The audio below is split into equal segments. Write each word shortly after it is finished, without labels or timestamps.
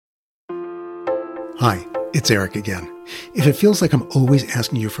Hi, it's Eric again. If it feels like I'm always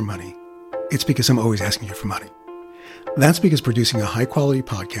asking you for money, it's because I'm always asking you for money. That's because producing a high-quality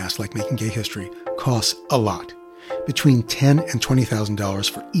podcast like Making Gay History costs a lot, between $10,000 and $20,000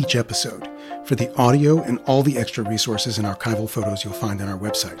 for each episode, for the audio and all the extra resources and archival photos you'll find on our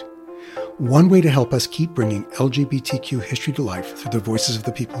website. One way to help us keep bringing LGBTQ history to life through the voices of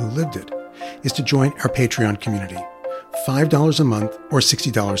the people who lived it is to join our Patreon community, $5 a month or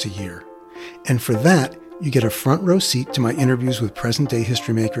 $60 a year. And for that, you get a front row seat to my interviews with present-day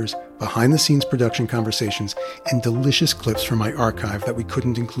history makers, behind-the-scenes production conversations, and delicious clips from my archive that we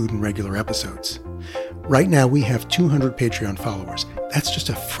couldn't include in regular episodes. Right now, we have 200 Patreon followers. That's just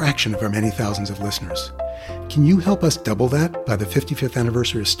a fraction of our many thousands of listeners. Can you help us double that by the 55th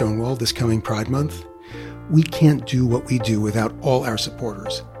anniversary of Stonewall this coming Pride Month? We can't do what we do without all our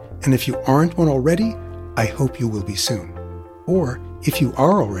supporters. And if you aren't one already, I hope you will be soon. Or, if you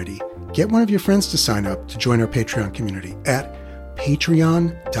are already, get one of your friends to sign up to join our Patreon community at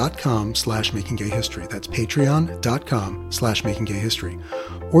patreon.com/makinggayhistory. That's patreon.com/makinggayhistory.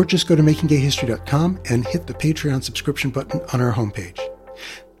 Or just go to makinggayhistory.com and hit the Patreon subscription button on our homepage.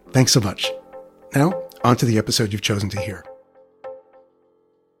 Thanks so much. Now, on to the episode you've chosen to hear.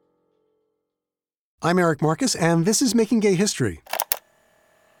 I'm Eric Marcus, and this is Making Gay History.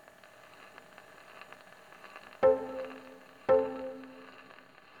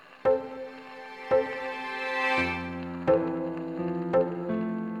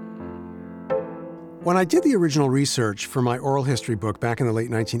 When I did the original research for my oral history book back in the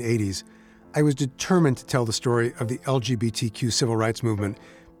late 1980s, I was determined to tell the story of the LGBTQ civil rights movement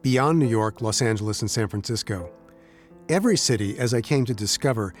beyond New York, Los Angeles, and San Francisco. Every city, as I came to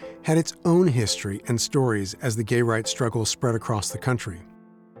discover, had its own history and stories as the gay rights struggle spread across the country.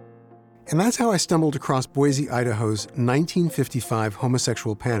 And that's how I stumbled across Boise, Idaho's 1955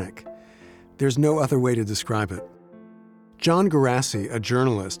 homosexual panic. There's no other way to describe it. John Garassi, a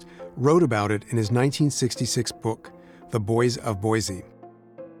journalist, wrote about it in his 1966 book, The Boys of Boise.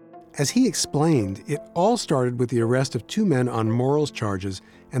 As he explained, it all started with the arrest of two men on morals charges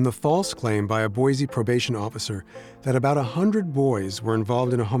and the false claim by a Boise probation officer that about 100 boys were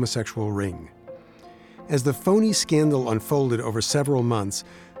involved in a homosexual ring. As the phony scandal unfolded over several months,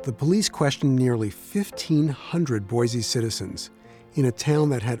 the police questioned nearly 1,500 Boise citizens in a town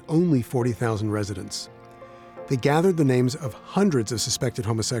that had only 40,000 residents. They gathered the names of hundreds of suspected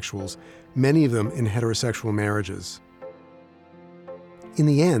homosexuals, many of them in heterosexual marriages. In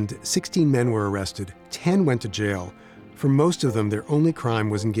the end, 16 men were arrested, 10 went to jail. For most of them, their only crime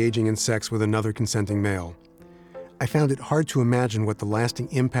was engaging in sex with another consenting male. I found it hard to imagine what the lasting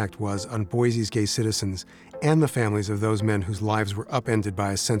impact was on Boise's gay citizens and the families of those men whose lives were upended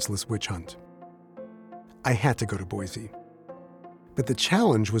by a senseless witch hunt. I had to go to Boise. But the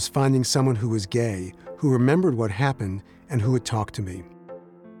challenge was finding someone who was gay, who remembered what happened, and who would talk to me.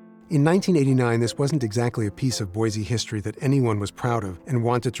 In 1989, this wasn't exactly a piece of Boise history that anyone was proud of and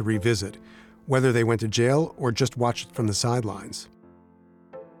wanted to revisit, whether they went to jail or just watched it from the sidelines.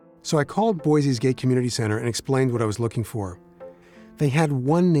 So I called Boise's Gay Community Center and explained what I was looking for. They had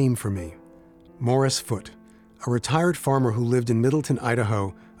one name for me, Morris Foote, a retired farmer who lived in Middleton,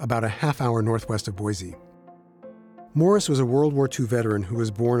 Idaho, about a half-hour northwest of Boise. Morris was a World War II veteran who was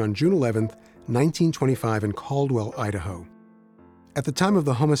born on June 11, 1925 in Caldwell, Idaho. At the time of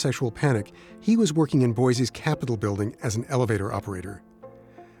the homosexual panic, he was working in Boise's Capitol building as an elevator operator.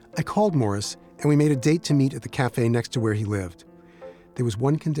 I called Morris, and we made a date to meet at the cafe next to where he lived. There was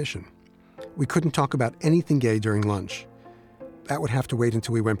one condition. We couldn't talk about anything gay during lunch. That would have to wait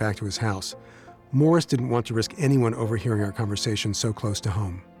until we went back to his house. Morris didn't want to risk anyone overhearing our conversation so close to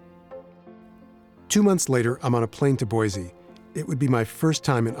home. 2 months later, I'm on a plane to Boise. It would be my first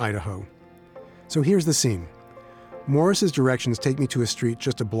time in Idaho. So here's the scene. Morris's directions take me to a street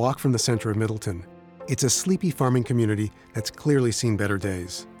just a block from the center of Middleton. It's a sleepy farming community that's clearly seen better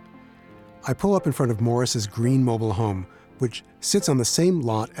days. I pull up in front of Morris's green mobile home, which sits on the same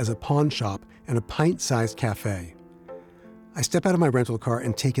lot as a pawn shop and a pint-sized cafe. I step out of my rental car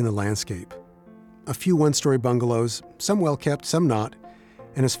and take in the landscape. A few one-story bungalows, some well-kept, some not,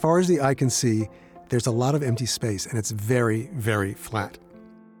 and as far as the eye can see, there's a lot of empty space, and it's very, very flat.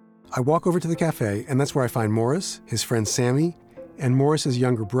 I walk over to the cafe, and that's where I find Morris, his friend Sammy, and Morris's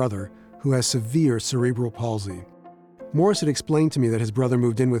younger brother, who has severe cerebral palsy. Morris had explained to me that his brother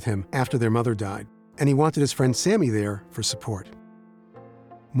moved in with him after their mother died, and he wanted his friend Sammy there for support.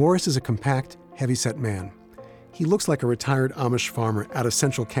 Morris is a compact, heavy-set man. He looks like a retired Amish farmer out of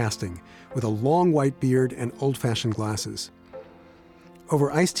Central Casting, with a long white beard and old-fashioned glasses. Over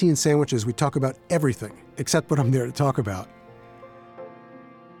iced tea and sandwiches, we talk about everything except what I'm there to talk about.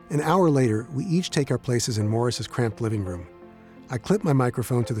 An hour later, we each take our places in Morris's cramped living room. I clip my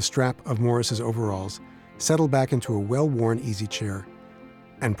microphone to the strap of Morris's overalls, settle back into a well-worn easy chair,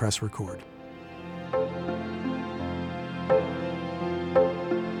 and press record.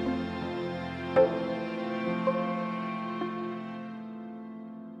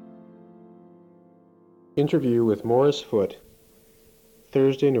 Interview with Morris Foote,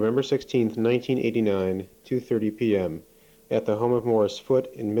 Thursday, November 16th, 1989, 2:30 p.m., at the home of Morris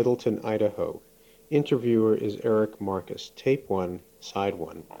Foote in Middleton, Idaho. Interviewer is Eric Marcus. Tape 1, Side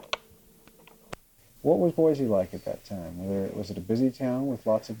 1. What was Boise like at that time? Was it a busy town with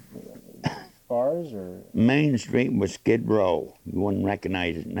lots of bars, or? Main Street was Skid Row. You wouldn't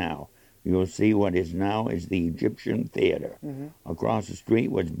recognize it now. You'll see what is now is the Egyptian Theater. Mm-hmm. Across the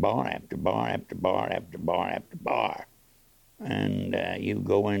street was bar after bar after bar after bar after bar. And you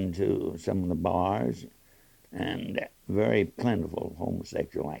go into some of the bars, and very plentiful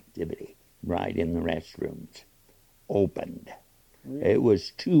homosexual activity right in the restrooms. Opened. Really? It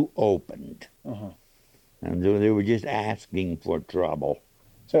was too opened. Uh-huh. And so they were just asking for trouble.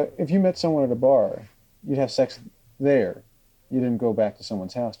 So if you met someone at a bar, you'd have sex there. You didn't go back to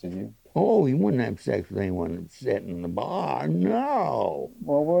someone's house, did you? Oh, you wouldn't have sex with anyone sitting in the bar. No.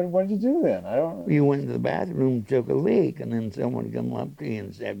 Well, what did you do then? I don't. You went to the bathroom, took a leak, and then someone come up to you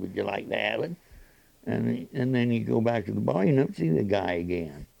and said, "Would you like to have it?" And then you go back to the bar. You never see the guy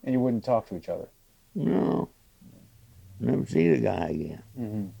again. And you wouldn't talk to each other. No. Never see the guy again.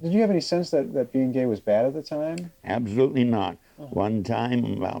 Mm-hmm. Did you have any sense that being gay was bad at the time? Absolutely not. Uh-huh. One time,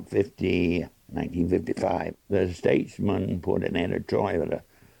 about 1955, the Statesman put an editorial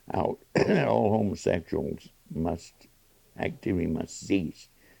out that all homosexuals activity must cease.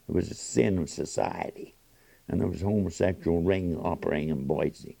 It was a sin of society. And there was a homosexual ring operating in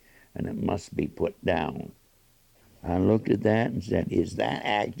Boise, and it must be put down. I looked at that and said, is that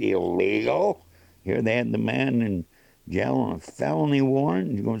act illegal? Here they had the man in jail on a felony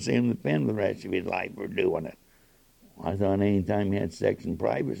warrant. He's going to send him to the pen for the rest of his life for doing it. I thought any time you had sex in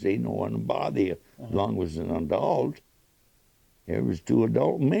privacy, no one would bother you, as long as it was an adult. There was two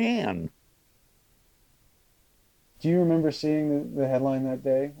adult men. Do you remember seeing the headline that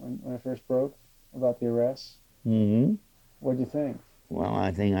day when it first broke about the arrests? Mm-hmm. What did you think? Well,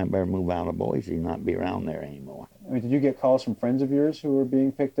 I think I better move out of Boise and not be around there anymore. I mean, did you get calls from friends of yours who were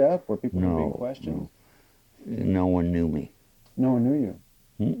being picked up, or people who were being questioned? No one knew me. No one knew you?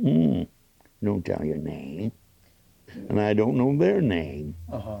 Mm-mm. Don't tell your name. And I don't know their name.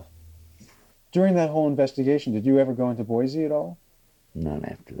 Uh-huh. During that whole investigation, did you ever go into Boise at all? Not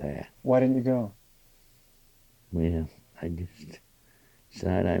after that. Why didn't you go? Well, I just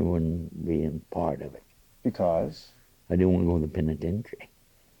decided I wouldn't be in part of it. Because? I didn't want to go to the penitentiary.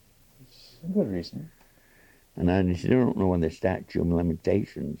 It's a good reason. And I still don't know what the statute of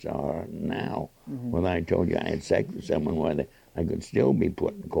limitations are now. Mm-hmm. Whether I told you I had sex with someone, whether I could still be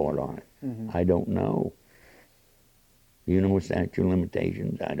put in court on it. Mm-hmm. I don't know. You know what statute of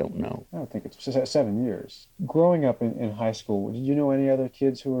limitations? I don't know. I don't think it's 7 years. Growing up in high school, did you know any other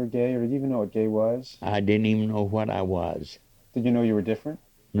kids who were gay, or did you even know what gay was? I didn't even know what I was. Did you know you were different?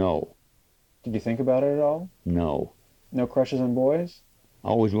 No. Did you think about it at all? No. No crushes on boys? I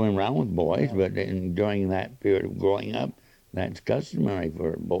always went around with boys, but during that period of growing up, that's customary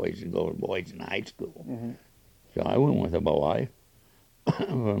for boys to go to boys in high school. Mm-hmm. So I went with a boy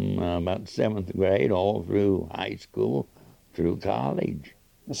from about 7th grade all through high school, through college.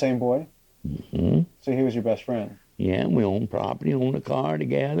 The same boy? Mm-hmm. So he was your best friend? Yeah, we owned property, owned a car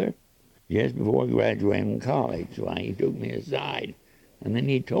together. Just before graduating from college, so he took me aside, and then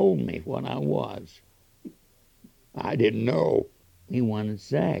he told me what I was. I didn't know. He wanted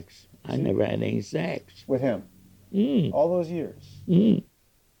sex. I never had any sex. With him? All those years?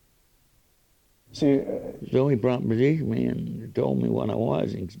 So he propositioned me and told me what I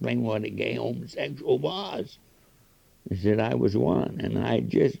was and explained what a gay homosexual was. He said I was one, and I had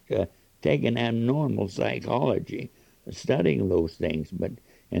just taken abnormal psychology, studying those things, but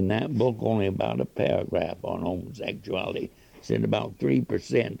in that book only about a paragraph on homosexuality said about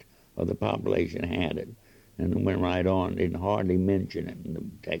 3% of the population had it. And it went right on, didn't hardly mention it in the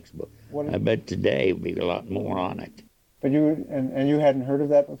textbook. I bet today would be a lot more on it. But you hadn't heard of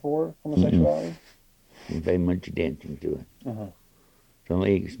that before, homosexuality? Didn't pay much attention to it. Uh-huh. So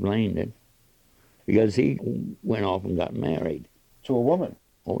he explained it. Because he went off and got married. To a woman?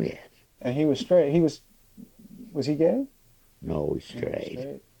 Oh, yes. And he was straight. Was he gay? No, he's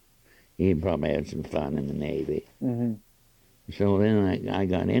straight. He probably had some fun in the Navy. Mm-hmm. So then I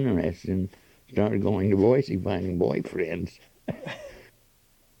got interested and started going to Boise, finding boyfriends.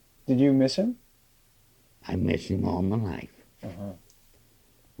 Did you miss him? I miss him all my life. Uh-huh.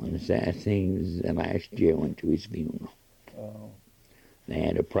 One of the saddest things, last year I went to his funeral. Oh. They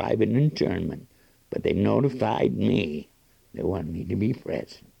had a private interment, but they notified me they wanted me to be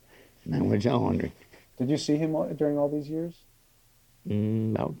present, and I was honored. Did you see him during all these years?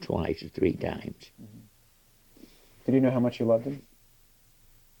 About twice or three times. Mm-hmm. Did you know how much you loved him?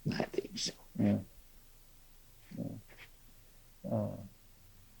 I think so. Yeah. That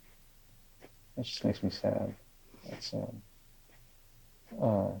just makes me sad. That's sad.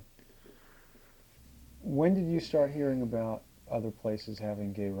 When did you start hearing about other places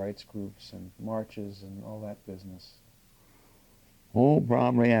having gay rights groups and marches and all that business? Oh,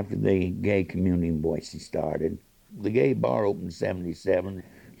 probably after the gay community in Boise started. The gay bar opened in 1977,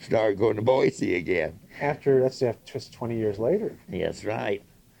 started going to Boise again. That's just 20 years later. Yes, right.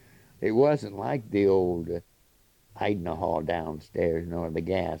 It wasn't like the old Idna Hall downstairs nor the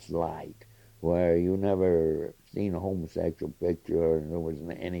Gas Light, where you never seen a homosexual picture or there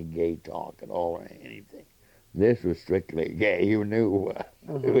wasn't any gay talk at all or anything. This was strictly gay. You knew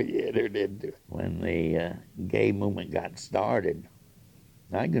who you entered into. When the gay movement got started,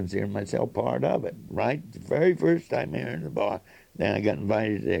 I considered myself part of it. Right, the very first time here in the bar, then I got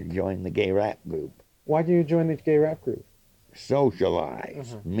invited to join the gay rap group. Why did you join the gay rap group?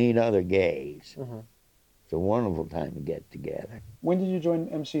 Socialize, meet other gays. It's a wonderful time to get together. When did you join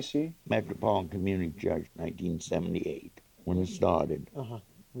MCC? Metropolitan Community Church, 1978, when it started.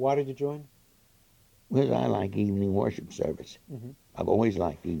 Why did you join? Because I like evening worship service. I've always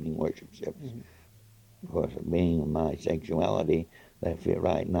liked evening worship service. Of course, being my sexuality, that fit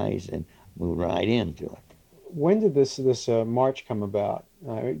right nice and moved right into it. When did this march come about?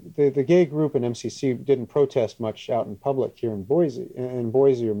 The gay group in MCC didn't protest much out in public here in Boise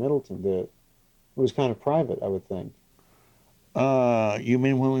or Middleton did. It was kind of private, I would think. You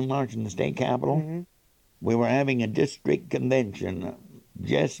mean when we marched in the state capitol? We were having a district convention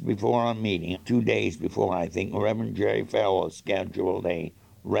just before our meeting. 2 days before, I think, Reverend Jerry Falwell scheduled a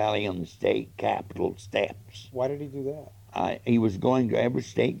rally on the state capitol steps. Why did he do that? He was going to every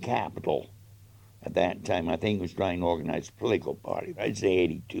state capitol at that time. I think he was trying to organize a political party. I'd say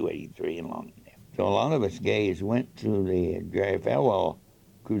 82, 83 along there. So a lot of us gays went to the Jerry Falwell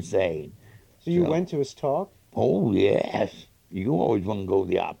crusade. So you went to his talk? Oh, yes. You always want to go to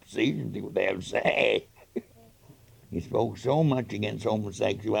the opposition, see what they have to say. He spoke so much against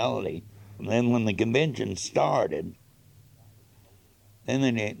homosexuality. And then when the convention started, then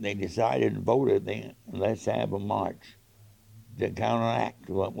they decided and voted, let's have a march to counteract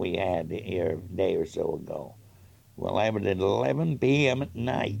what we had here a day or so ago. We'll have it at 11 p.m. at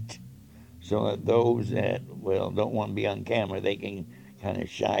night, so that those that don't want to be on camera, they can kind of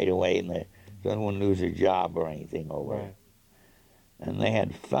shy away and they don't want to lose their job or anything over it. And they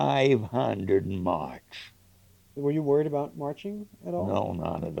had 500 march. Were you worried about marching at all? No,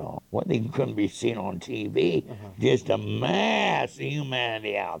 not at all. One thing couldn't be seen on TV, just a mass of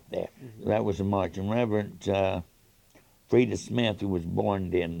humanity out there. That was a march. And Reverend Frida Smith, who was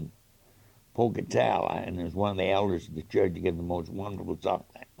born in Pocatello and is one of the elders of the church, gave the most wonderful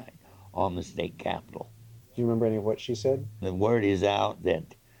talk that night on the state capitol. Do you remember any of what she said? The word is out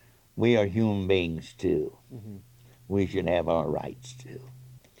that we are human beings too. We should have our rights too.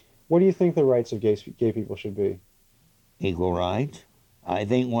 What do you think the rights of gay people should be? Equal rights. I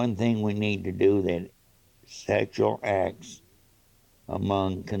think one thing we need to do, that sexual acts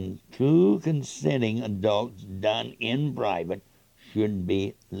among two consenting adults done in private should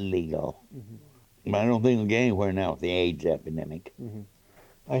be legal. But I don't think we'll get anywhere now with the AIDS epidemic.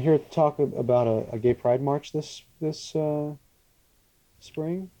 I hear talk about a gay pride march this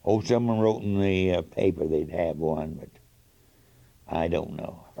spring. Oh, someone wrote in the paper they'd have one, but I don't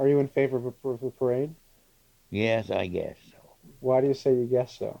know. Are you in favor of a parade? Yes, I guess so. Why do you say you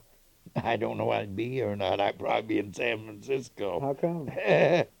guess so? I don't know if I'd be here or not. I'd probably be in San Francisco. How come?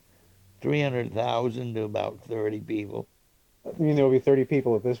 300,000 to about 30 people. You mean there will be 30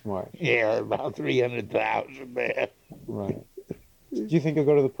 people at this march? Yeah, about 300,000 there. Right. Do you think you'll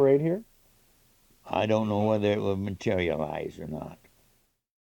go to the parade here? I don't know whether it will materialize or not.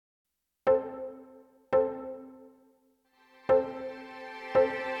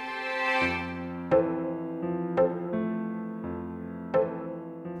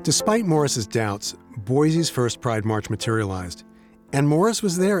 Despite Morris's doubts, Boise's first Pride March materialized. And Morris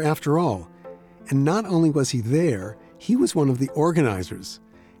was there after all. And not only was he there, he was one of the organizers.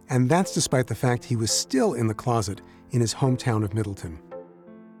 And that's despite the fact he was still in the closet in his hometown of Middleton.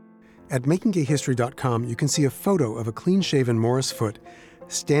 At makinggayhistory.com, you can see a photo of a clean-shaven Morris Foote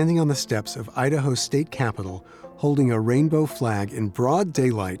standing on the steps of Idaho's state capitol holding a rainbow flag in broad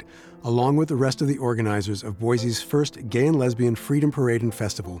daylight along with the rest of the organizers of Boise's first Gay and Lesbian Freedom Parade and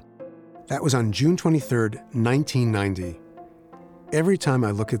Festival. That was on June 23, 1990. Every time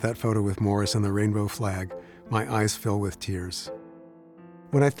I look at that photo with Morris and the rainbow flag, my eyes fill with tears.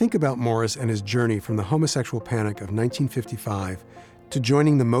 When I think about Morris and his journey from the homosexual panic of 1955 to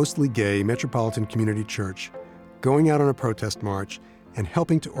joining the mostly gay Metropolitan Community Church, going out on a protest march, and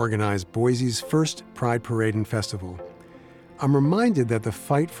helping to organize Boise's first Pride Parade and Festival, I'm reminded that the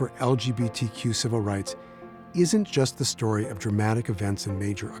fight for LGBTQ civil rights isn't just the story of dramatic events and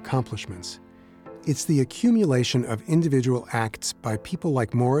major accomplishments. It's the accumulation of individual acts by people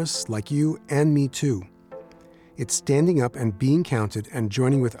like Morris, like you, and me too. It's standing up and being counted and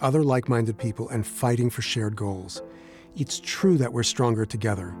joining with other like-minded people and fighting for shared goals. It's true that we're stronger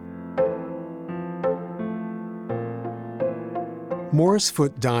together. Morris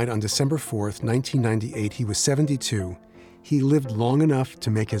Foote died on December 4th, 1998. He was 72. He lived long enough to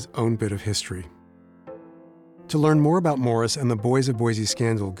make his own bit of history. To learn more about Morris and the Boys of Boise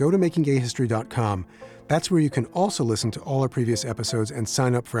scandal, go to makinggayhistory.com. That's where you can also listen to all our previous episodes and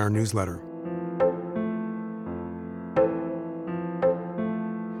sign up for our newsletter.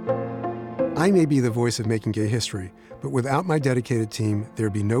 I may be the voice of Making Gay History, but without my dedicated team,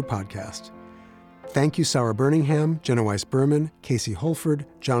 there'd be no podcast. Thank you, Sarah Birmingham, Jenna Weiss-Berman, Casey Holford,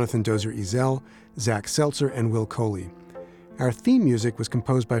 Jonathan Dozier-Ezel, Zach Seltzer, and Will Coley. Our theme music was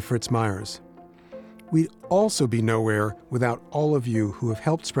composed by Fritz Myers. We'd also be nowhere without all of you who have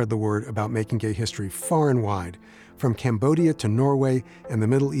helped spread the word about Making Gay History far and wide, from Cambodia to Norway and the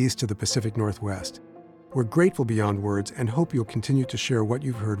Middle East to the Pacific Northwest. We're grateful beyond words and hope you'll continue to share what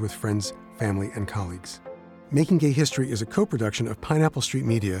you've heard with friends, family, and colleagues. Making Gay History is a co-production of Pineapple Street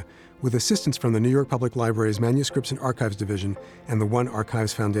Media with assistance from the New York Public Library's Manuscripts and Archives Division and the One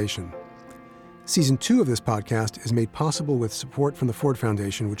Archives Foundation. Season 2 of this podcast is made possible with support from the Ford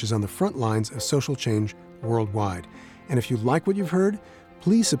Foundation, which is on the front lines of social change worldwide. And if you like what you've heard,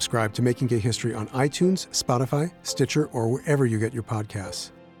 please subscribe to Making Gay History on iTunes, Spotify, Stitcher, or wherever you get your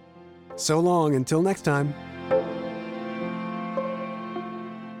podcasts. So long, until next time.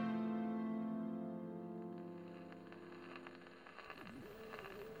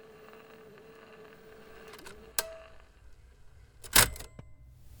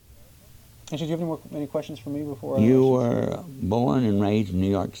 And did you have any questions for me before? You were born and raised in New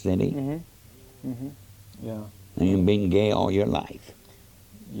York City, Yeah. and you've been gay all your life.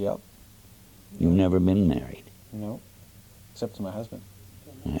 Yep. You've never been married. No. Except to my husband.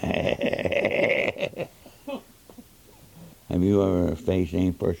 Have you ever faced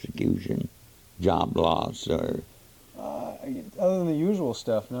any persecution, job loss, or Other than the usual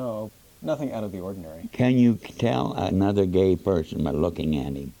stuff, no. Nothing out of the ordinary. can you tell another gay person by looking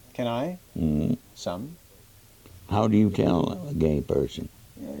at him? Can I? Mm. Some. How do you tell a gay person?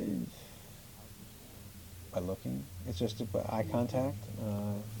 By looking. It's just eye contact.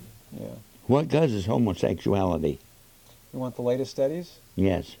 Yeah. What causes homosexuality? You want the latest studies?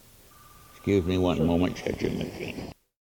 Yes. Excuse me one moment, shut your machine.